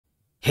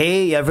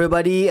Hey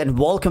everybody, and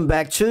welcome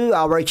back to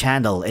our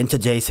channel. In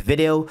today's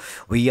video,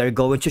 we are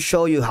going to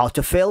show you how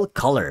to fill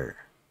color.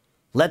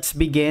 Let's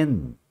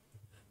begin.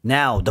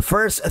 Now, the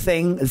first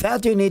thing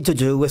that you need to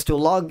do is to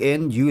log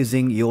in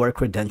using your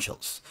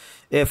credentials.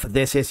 If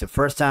this is your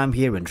first time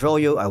here in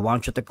Droyo, I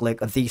want you to click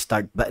the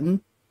start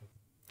button.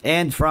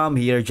 And from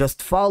here,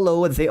 just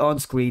follow the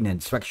on-screen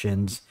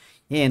instructions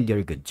and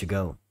you're good to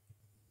go.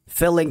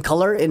 Filling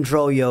color in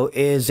Droyo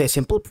is a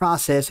simple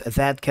process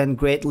that can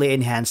greatly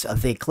enhance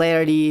the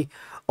clarity,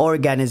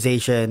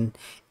 organization,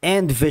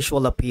 and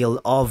visual appeal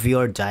of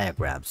your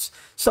diagrams.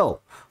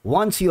 So,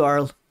 once you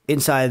are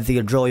inside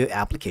the Droyo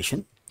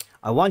application,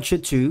 I want you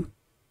to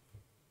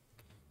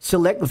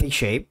select the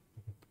shape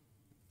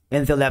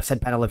in the left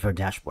side panel of your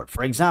dashboard.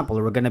 For example,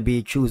 we're going to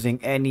be choosing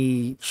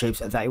any shapes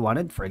that you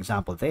wanted. For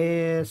example,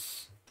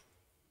 this,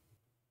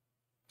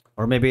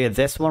 or maybe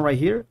this one right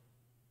here.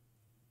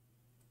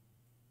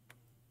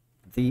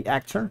 The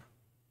actor.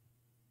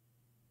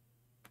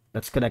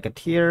 Let's connect it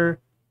here,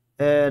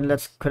 and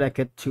let's connect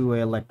it to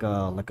a like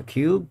a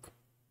cube.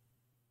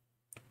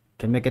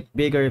 Can make it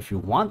bigger if you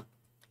want.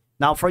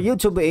 Now, for you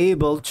to be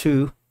able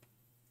to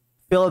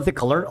fill the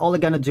color, all you're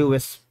gonna do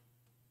is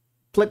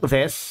click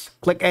this,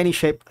 click any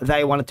shape that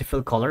you wanted to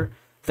fill color.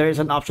 There is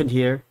an option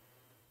here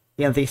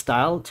in the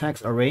style,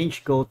 text,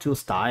 arrange. Go to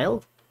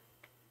style,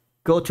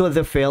 go to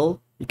the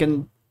fill. You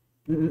can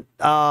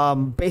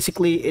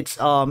basically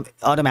it's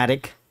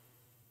automatic.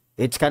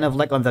 It's kind of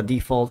like on the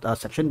default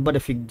section, but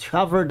if you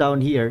hover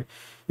down here,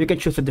 you can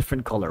choose a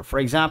different color. For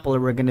example,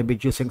 we're going to be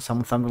choosing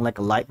something like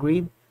a light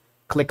green.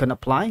 Click on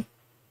apply.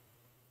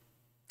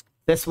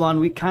 This one,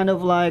 we kind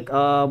of like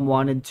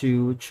wanted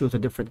to choose a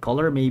different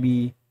color.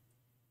 Maybe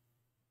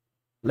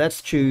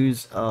let's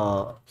choose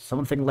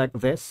something like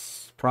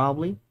this,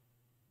 probably,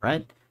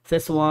 right?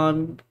 This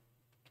one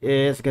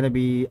is going to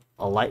be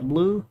a light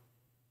blue.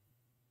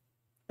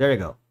 There you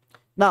go.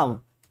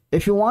 Now,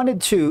 if you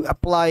wanted to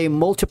apply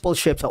multiple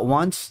shapes at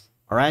once,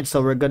 all right,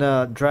 so we're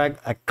gonna drag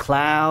a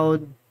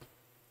cloud,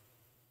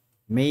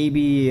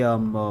 maybe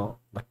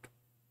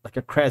like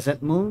a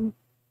crescent moon,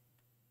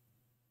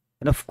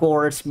 and of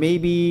course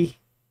maybe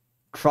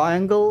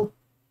triangle.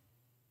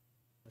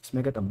 Let's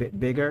make it a bit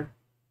bigger.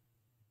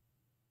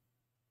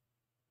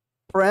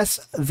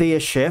 Press the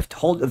shift,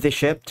 hold the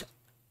shift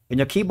in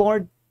your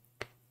keyboard,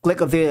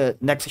 click on the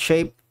next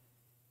shape,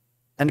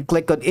 and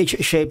click on each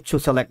shape to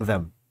select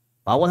them.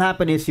 What will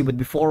happen is you would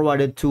be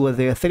forwarded to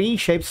the three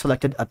shapes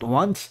selected at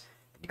once.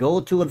 Go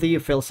to the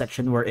fill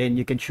section wherein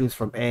you can choose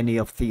from any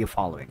of the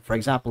following. For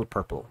example,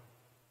 purple.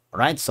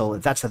 Alright, so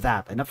that's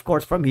that. And of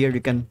course, from here,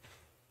 you can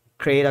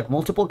create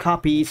multiple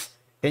copies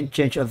and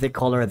change the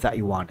color that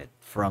you wanted.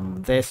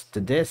 From this to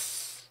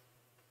this.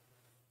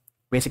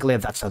 Basically,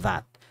 that's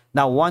that.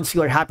 Now, once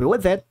you are happy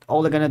with it,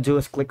 all you're going to do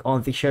is click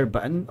on the share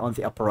button on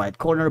the upper right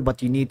corner,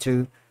 but you need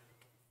to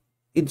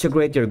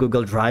integrate your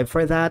Google Drive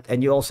for that,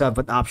 and you also have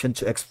an option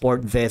to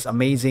export this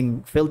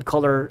amazing filled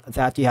color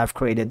that you have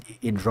created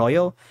in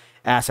Droyo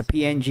as a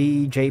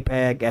PNG,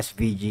 JPEG,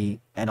 SVG,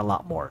 and a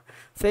lot more.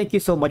 Thank you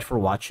so much for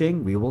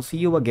watching. We will see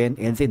you again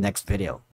in the next video.